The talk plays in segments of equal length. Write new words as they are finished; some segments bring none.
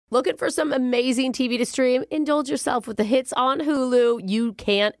Looking for some amazing TV to stream? Indulge yourself with the hits on Hulu you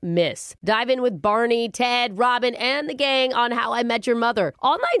can't miss. Dive in with Barney, Ted, Robin, and the gang on How I Met Your Mother.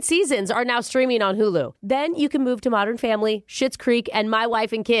 All 9 seasons are now streaming on Hulu. Then you can move to Modern Family, Schitt's Creek, and My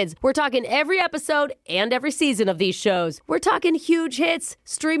Wife and Kids. We're talking every episode and every season of these shows. We're talking huge hits,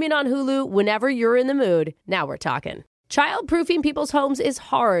 streaming on Hulu whenever you're in the mood. Now we're talking. Child-proofing people's homes is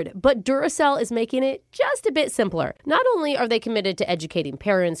hard, but Duracell is making it just a bit simpler. Not only are they committed to educating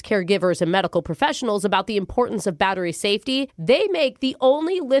parents, caregivers, and medical professionals about the importance of battery safety, they make the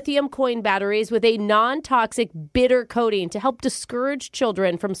only lithium coin batteries with a non-toxic bitter coating to help discourage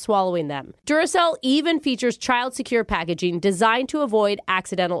children from swallowing them. Duracell even features child-secure packaging designed to avoid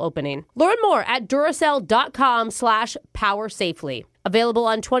accidental opening. Learn more at Duracell.com/powersafely. Available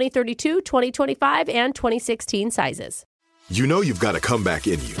on 2032, 2025, and 2016 sizes. You know you've got a comeback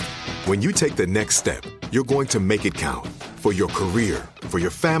in you. When you take the next step, you're going to make it count. For your career, for your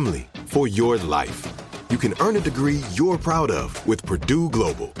family, for your life. You can earn a degree you're proud of with Purdue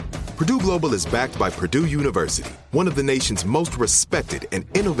Global. Purdue Global is backed by Purdue University, one of the nation's most respected and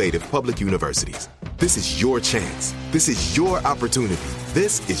innovative public universities. This is your chance. This is your opportunity.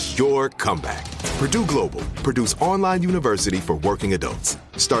 This is your comeback. Purdue Global, Purdue's online university for working adults.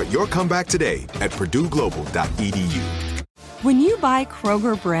 Start your comeback today at purdueglobal.edu. When you buy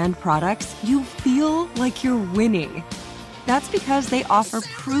Kroger brand products, you feel like you're winning. That's because they offer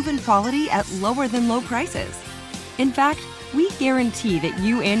proven quality at lower than low prices. In fact, we guarantee that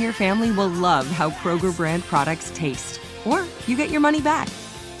you and your family will love how Kroger brand products taste, or you get your money back.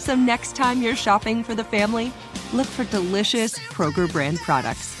 So next time you're shopping for the family, look for delicious Kroger brand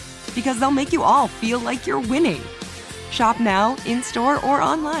products, because they'll make you all feel like you're winning. Shop now, in-store, or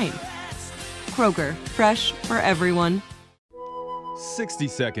online. Kroger, fresh for everyone. 60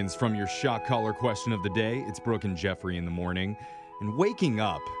 seconds from your shot collar question of the day. It's Brooke and Jeffrey in the morning. And waking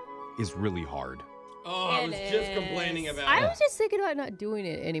up is really hard. Oh, I was just complaining about it. I was just thinking about not doing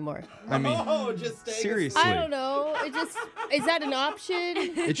it anymore. I mean, just staying seriously. I don't know. Is that an option?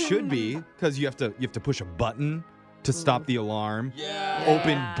 It should be, because you have to push a button to stop the alarm. Yeah.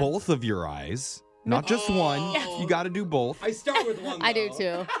 Open both of your eyes. Not just one. You got to do both. I start with one, though. I do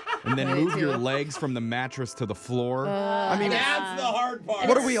too. And then move your legs from the mattress to the floor. I mean, That's the hard part.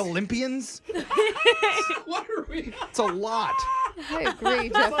 what are we, Olympians? What are we? It's a lot. I agree,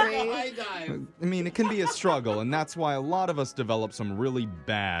 It's like Jeffrey. a high dive. I mean, it can be a struggle, and that's why a lot of us develop some really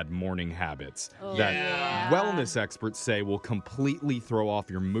bad morning habits that wellness experts say will completely throw off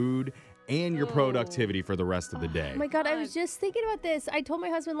your mood and your productivity for the rest of the day. Oh my God, I was just thinking about this. I told my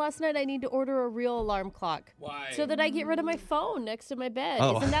husband last night I need to order a real alarm clock. Why? So that I get rid of my phone next to my bed.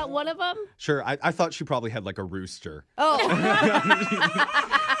 Oh. Isn't that one of them? Sure, I thought she probably had like a rooster. Oh.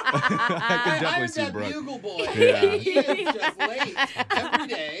 I could definitely see that Brooke. bugle boy. Yeah. He is just late every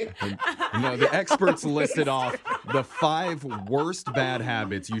day. No, the experts listed off the 5 worst bad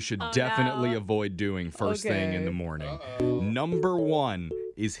habits you should definitely avoid doing first thing in the morning. Number 1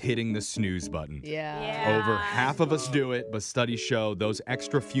 is hitting the snooze button. Yeah. Over half of us do it, but studies show those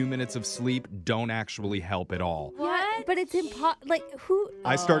extra few minutes of sleep don't actually help at all. What? But it's impossible. Like, who?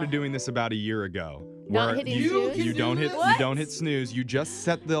 I started doing this about a year ago. Not where hitting you, snooze? you don't hit snooze. You just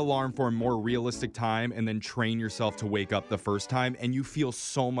set the alarm for a more realistic time and then train yourself to wake up the first time, and you feel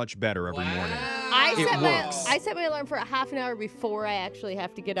so much better every morning. I set my alarm for a half an hour before I actually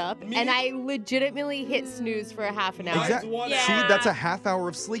have to get up, and I legitimately hit snooze for a half an hour. Exactly. Yeah. See, that's a half hour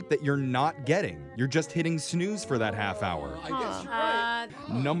of sleep that you're not getting. You're just hitting snooze for that half hour. I guess you're right.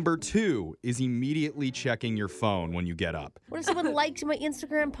 Number 2 is immediately checking your phone when you get up. What if someone liked my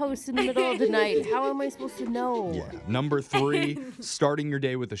Instagram post in the middle of the night? How am I supposed to know? Yeah. Number 3, starting your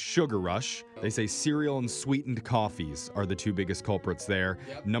day with a sugar rush. They say cereal and sweetened coffees are the 2 biggest culprits there.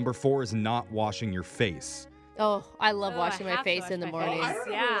 Number 4 is not washing your face. Oh, I love washing I my have to face wash in the my morning. I don't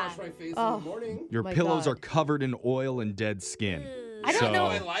ever Yeah. wash my face in the morning. Your My pillows God. are covered in oil and dead skin. I don't know.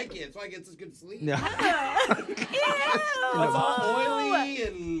 I like it. It's why I get such good sleep. No. It's all oily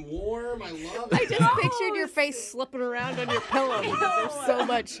and warm. I love it. I just pictured your face slipping around on your pillow because there's so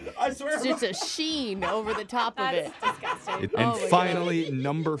much, I swear. just a sheen over the top of it. Disgusting. And Oh my finally,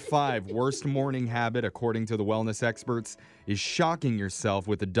 number 5, worst morning habit, according to the wellness experts, is shocking yourself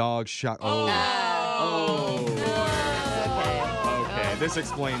with a dog shock. Okay, this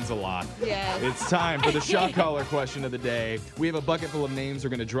explains a lot. Yes. It's time for the shot caller question of the day. We have a bucket full of names. We're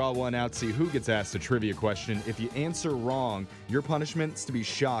going to draw one out, see who gets asked a trivia question. If you answer wrong, your punishment is to be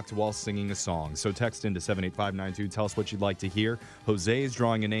shocked while singing a song. So text into 78592. Tell us what you'd like to hear. Jose is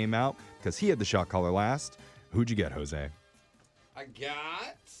drawing a name out because he had the shot caller last. Who'd you get, Jose? I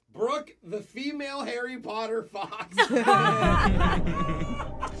got Brooke, the female Harry Potter fox.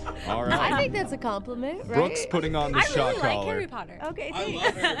 All I right. think that's a compliment, right? Brooke's putting on the I shot really like collar. Harry Potter. Okay, I thanks.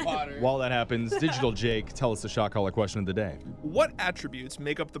 love Harry Potter. While that happens, Digital Jake, tell us the shot collar question of the day. What attributes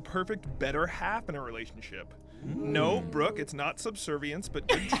make up the perfect better half in a relationship? No, Brooke, it's not subservience, but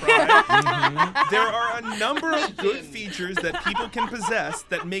good try. There are a number of good features that people can possess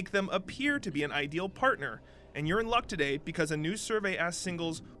that make them appear to be an ideal partner. And you're in luck today because a new survey asked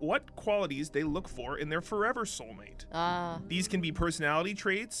singles what qualities they look for in their forever soulmate. These can be personality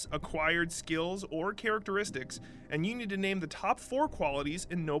traits, acquired skills, or characteristics, and you need to name the top 4 qualities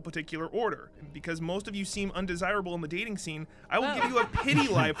in no particular order. And because most of you seem undesirable in the dating scene, I will give you a pity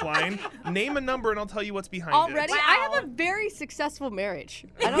lifeline. Name a number and I'll tell you what's behind Already? it. I have a very successful marriage.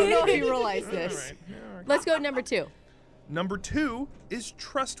 I don't know if you realize this. All right. Let's go to number 2. Number 2 is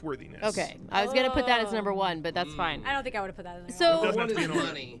trustworthiness. Okay. I was going to put that as number 1, but that's fine. I don't think I would have put that in there. So, Doesn't have One to be is an order.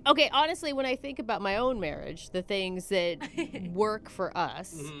 money. okay, honestly, when I think about my own marriage, the things that work for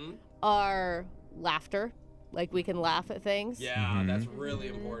us are laughter. Like, we can laugh at things. Yeah, that's really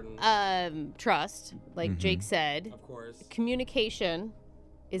important. Trust, like Jake said. Of course. Communication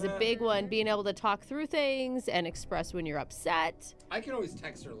is a big one. Being able to talk through things and express when you're upset. I can always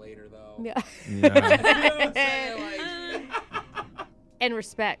text her later, though. Yeah. Yeah. You know what I'm saying? Like, And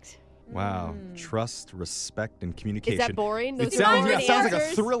respect. Wow. Trust, respect, and communication. Is that boring? It Those are sounds, boring yeah, sounds like a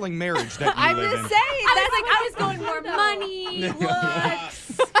answers? thrilling marriage that you I'm live just in. saying. I was going more money,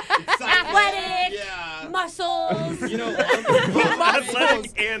 looks, athletic, yeah. muscles. You know,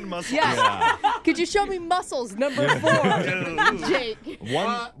 Athletic and muscle. Yeah. Could you show me muscles, number 4, Jake?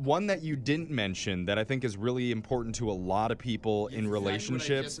 One that you didn't mention that I think is really important to a lot of people in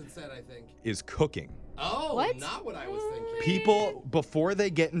relationships What I just said, I think. is cooking. Oh, What? not what I was thinking. People, before they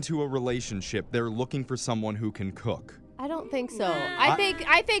get into a relationship, they're looking for someone who can cook. I don't think so. I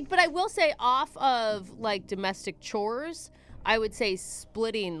think, but I will say off of like domestic chores, I would say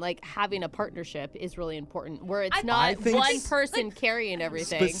splitting, like having a partnership is really important where it's I not think one s- person carrying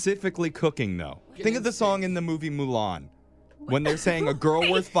everything. Specifically cooking, though. Think of the song in the movie Mulan. When they're saying a girl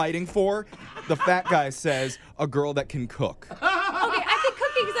worth fighting for, the fat guy says a girl that can cook. Okay, I think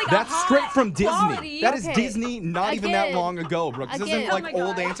cooking is like That's a hot straight from Disney. quality. That is Okay. Disney not even that Again. long ago, Brooke. This Again. isn't Oh like my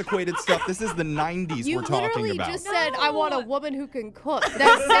old God. antiquated stuff. This is the 90s You we're talking literally about. just said, I want a woman who can cook.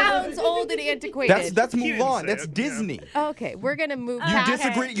 That sounds old and antiquated. That's He didn't Mulan. say That's it, yeah. Disney. Okay, we're going to move You past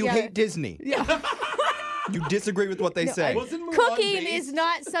disagree. You yeah. hate Disney. You disagree with what they say. Wasn't Mulan Cooking based? is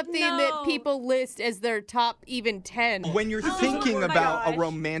not something that No. people list as their top even 10. When you're thinking oh my about a gosh.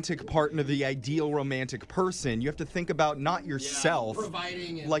 romantic partner, the ideal romantic person, you have to think about not yourself.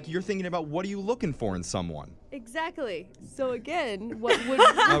 Providing and Like you're thinking about what are you looking for in someone. Exactly. So again, what would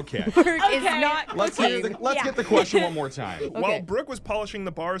Okay. work is not Let's cooking. get the question one more time. While Brooke was polishing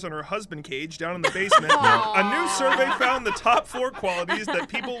the bars on her husband cage down in the basement, a new survey found the top 4 qualities that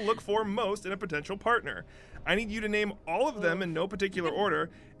people look for most in a potential partner. I need you to name all of them in no particular order,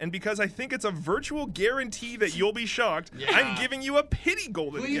 and because I think it's a virtual guarantee that you'll be shocked, I'm giving you a pity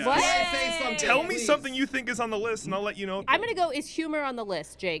golden Please guess. say something. Tell me please. something you think is on the list, and I'll let you know. I'm gonna go. Is humor on the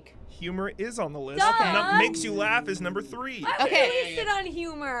list, Jake? Humor is on the list. Duh. Makes you laugh is number 3. Okay. Based it on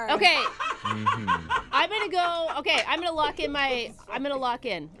humor. Okay. I'm gonna go. Okay, I'm gonna lock in my. I'm gonna lock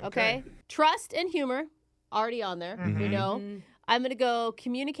in. Okay. Trust and humor, already on there. We know. I'm gonna go.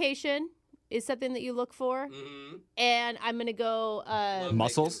 Communication is something that you look for, and I'm gonna go.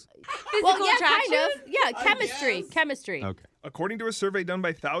 Muscles? Physical Well, yeah, attraction? kind of. Yeah, I chemistry. guess. Chemistry. Okay. According to a survey done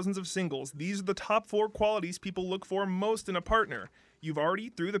by thousands of singles, these are the top 4 qualities people look for most in a partner. You've already,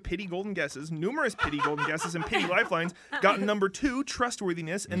 through the pity golden guesses, numerous pity golden guesses and pity lifelines, gotten number 2,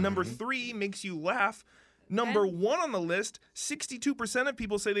 trustworthiness, and number 3, makes you laugh. Number 1 on the list, 62% of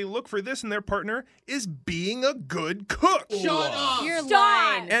people say they look for this in their partner, is being a good cook. Shut up. You're Stop.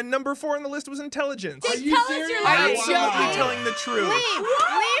 lying. And number 4 on the list was intelligence. Are you Tell us serious? you're Are you Absolutely joking? telling the truth.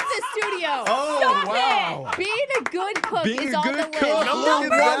 Leave the studio. Oh, wow. Being a good cook Being is a on good the list. cook. Number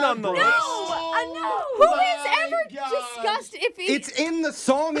Look at 1 on the that, list. Oh, Who my has ever gosh. discussed if he? It's in the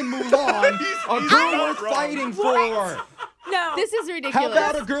song in Mulan. A he's girl not worth wrong. fighting for. No. This is How ridiculous.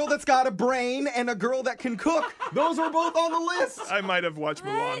 about a girl that's got a brain and a girl that can cook? Those are both on the list. I might have watched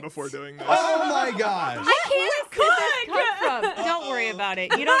Mulan before doing this. Oh my gosh. I can't cook. come from? Don't worry about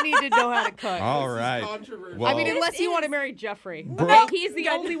it. You don't need to know how to cook. All right. Controversial. Well, I mean, unless you want to marry Jeffrey. Bro- Right? He's the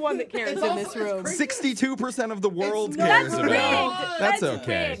only one that cares It's in also- this room. it's 62% of the world not cares rigged. about. That's That's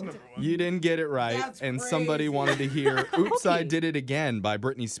okay. rigged. You didn't get it right, That's and somebody crazy. wanted to hear "Oops, I Did It Again" by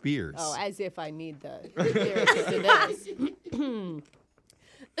Britney Spears. Oh, as if I need the lyrics to this.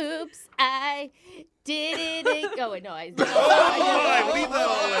 Oops, I did it. Oh, wait, no. Leave that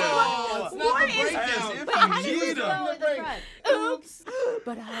all in. What is If you need them. Oops,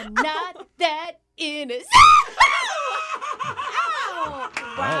 but I'm not that innocent. Oh,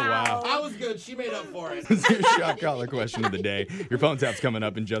 wow. I was good. She made up for it. It's your shot collar question of the day. Your phone tap's coming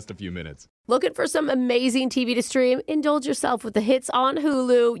up in just a few minutes. Looking for some amazing TV to stream? Indulge yourself with the hits on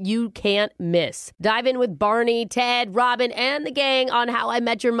Hulu you can't miss. Dive in with Barney, Ted, Robin, and the gang on How I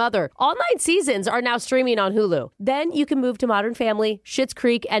Met Your Mother. All 9 seasons are now streaming on Hulu. Then you can move to Modern Family, Schitt's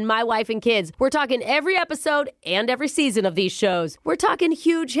Creek, and My Wife and Kids. We're talking every episode and every season of these shows. We're talking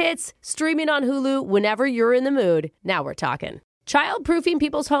huge hits, streaming on Hulu whenever you're in the mood. Now we're talking. Child-proofing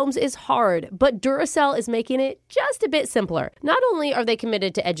people's homes is hard, but Duracell is making it just a bit simpler. Not only are they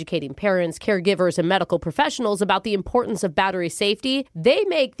committed to educating parents, caregivers, and medical professionals about the importance of battery safety, they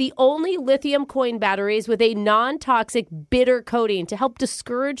make the only lithium coin batteries with a non-toxic bitter coating to help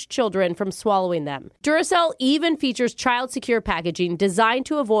discourage children from swallowing them. Duracell even features child-secure packaging designed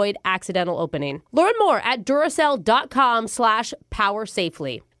to avoid accidental opening. Learn more at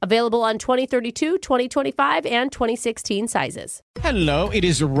Duracell.com/powersafely. Available on 2032, 2025, and 2016 sizes. Hello, it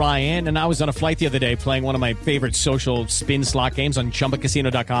is Ryan, and I was on a flight the other day playing one of my favorite social spin slot games on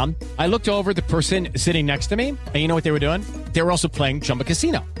ChumbaCasino.com. I looked over at the person sitting next to me, and you know what they were doing? They were also playing Chumba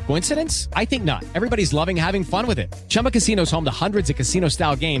Casino. Coincidence? I think not. Everybody's loving having fun with it. Chumba Casino is home to hundreds of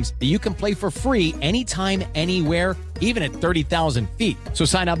casino-style games that you can play for free anytime, anywhere, even at 30,000 feet. So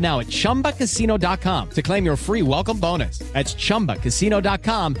sign up now at ChumbaCasino.com to claim your free welcome bonus. That's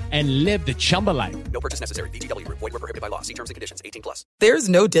ChumbaCasino.com and live the Chumba life. No purchase necessary. VGW. Void where prohibited by law. See terms and conditions. 18+. There's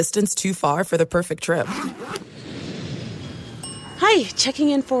no distance too far for the perfect trip. Hi,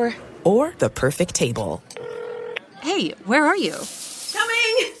 checking in for... Or the perfect table. Hey, where are you?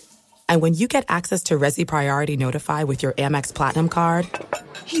 Coming! And when you get access to Resi Priority Notify with your Amex Platinum card...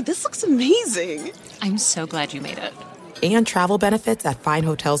 Hey, this looks amazing. I'm so glad you made it. And travel benefits at fine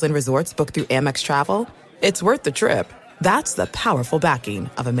hotels and resorts booked through Amex Travel, it's worth the trip. That's the powerful backing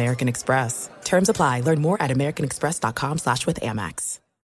of American Express. Terms apply. Learn more at americanexpress.com/withAmex.